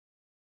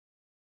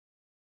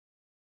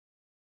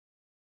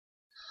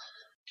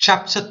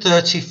Chapter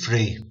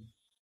 33.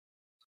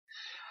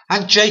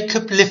 And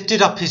Jacob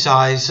lifted up his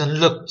eyes and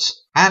looked,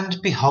 and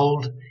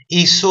behold,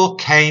 Esau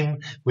came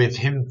with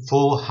him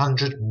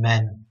 400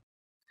 men.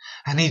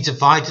 And he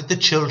divided the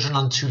children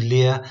unto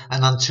Leah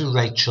and unto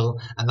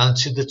Rachel and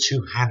unto the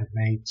 2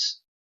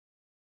 handmaids.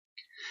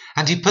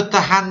 And he put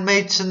the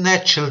handmaids and their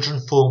children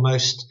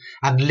foremost,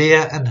 and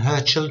Leah and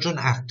her children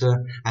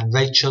after, and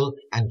Rachel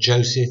and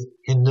Joseph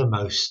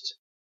hindermost.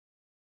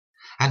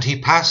 And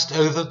he passed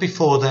over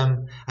before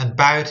them, and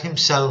bowed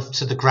himself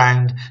to the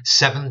ground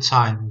 7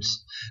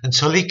 times,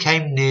 until he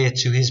came near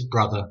to his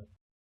brother.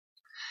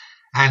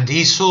 And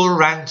Esau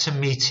ran to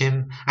meet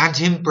him, and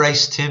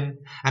embraced him,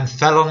 and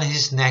fell on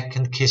his neck,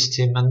 and kissed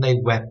him, and they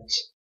wept.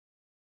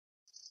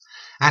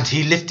 And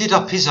he lifted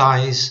up his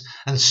eyes,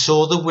 and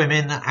saw the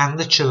women and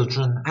the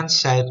children, and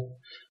said,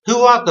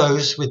 Who are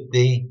those with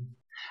thee?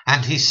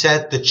 And he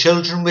said, The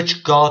children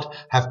which God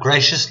hath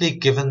graciously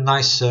given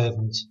thy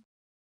servant.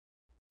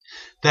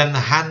 Then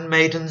the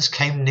handmaidens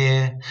came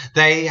near,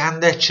 they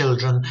and their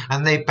children,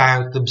 and they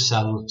bowed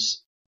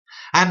themselves.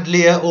 And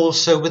Leah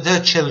also with her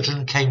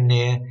children came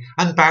near,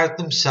 and bowed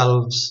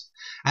themselves.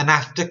 And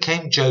after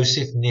came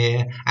Joseph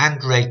near,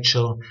 and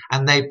Rachel,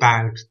 and they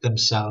bowed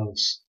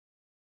themselves.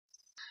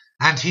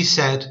 And he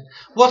said,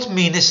 What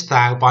meanest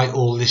thou by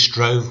all this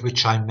drove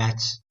which I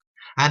met?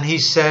 And he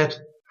said,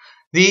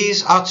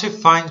 These are to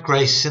find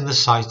grace in the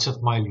sight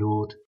of my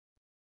Lord.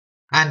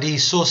 And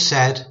Esau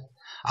said,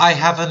 I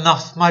have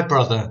enough, my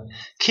brother,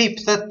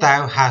 keep that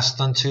thou hast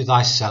unto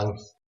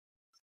thyself.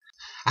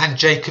 And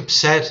Jacob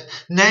said,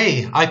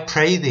 Nay, I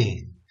pray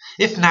thee,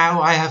 if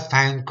now I have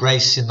found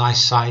grace in thy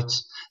sight,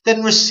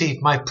 then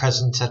receive my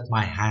present at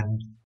my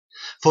hand.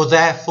 For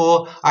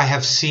therefore I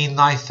have seen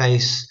thy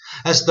face,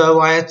 as though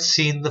I had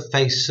seen the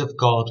face of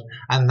God,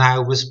 and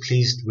thou wast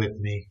pleased with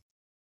me.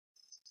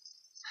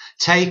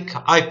 Take,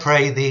 I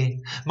pray thee,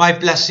 my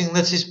blessing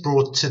that is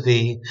brought to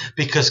thee,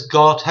 because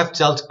God hath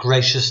dealt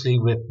graciously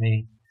with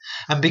me,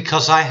 and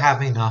because I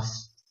have enough.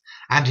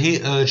 And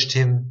he urged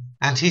him,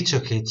 and he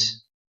took it.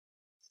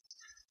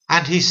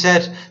 And he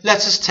said, Let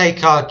us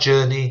take our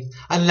journey,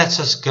 and let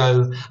us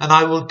go, and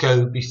I will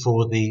go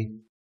before thee.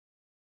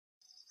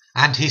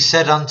 And he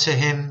said unto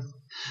him,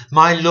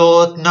 My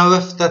Lord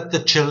knoweth that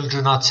the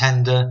children are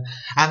tender,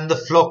 and the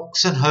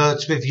flocks and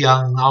herds with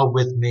young are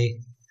with me.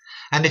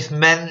 And if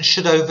men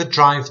should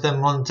overdrive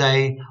them one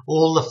day,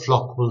 all the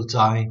flock will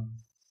die.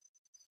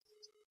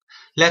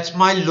 Let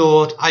my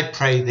Lord, I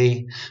pray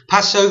thee,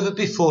 pass over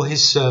before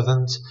his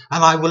servant,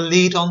 and I will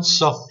lead on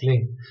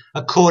softly,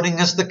 according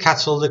as the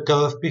cattle that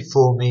goeth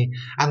before me,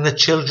 and the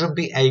children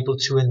be able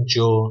to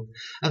endure,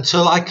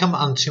 until I come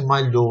unto my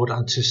Lord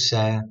unto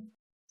Seir.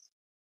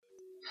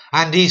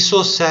 And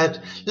Esau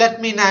said, Let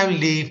me now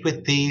leave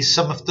with thee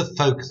some of the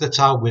folk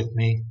that are with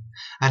me.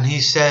 And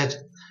he said,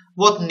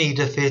 What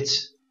needeth it?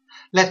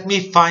 Let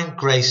me find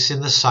grace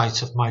in the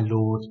sight of my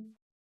Lord.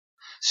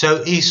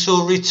 So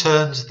Esau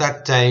returned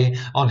that day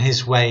on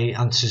his way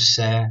unto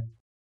Seir.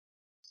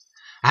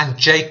 And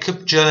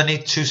Jacob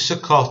journeyed to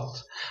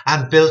Succoth,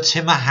 and built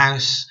him a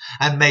house,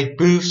 and made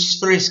booths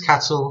for his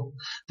cattle.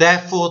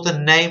 Therefore the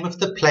name of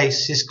the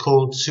place is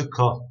called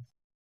Succoth.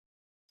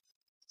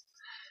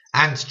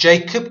 And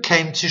Jacob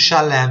came to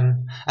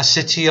Shalem, a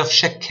city of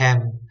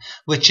Shechem,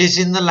 which is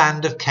in the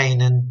land of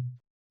Canaan,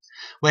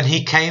 when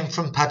he came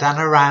from Paddan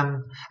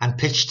Aram, and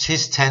pitched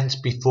his tent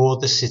before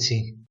the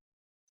city.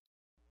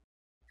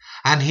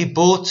 And he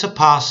bought a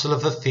parcel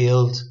of a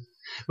field,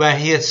 where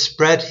he had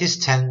spread his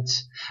tent,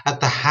 at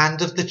the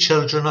hand of the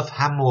children of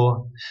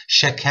Hamor,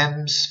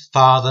 Shechem's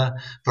father,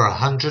 for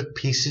 100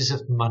 pieces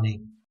of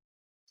money.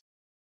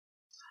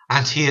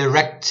 And he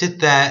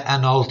erected there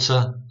an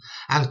altar,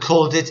 and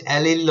called it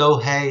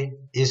Elilohe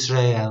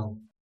Israel.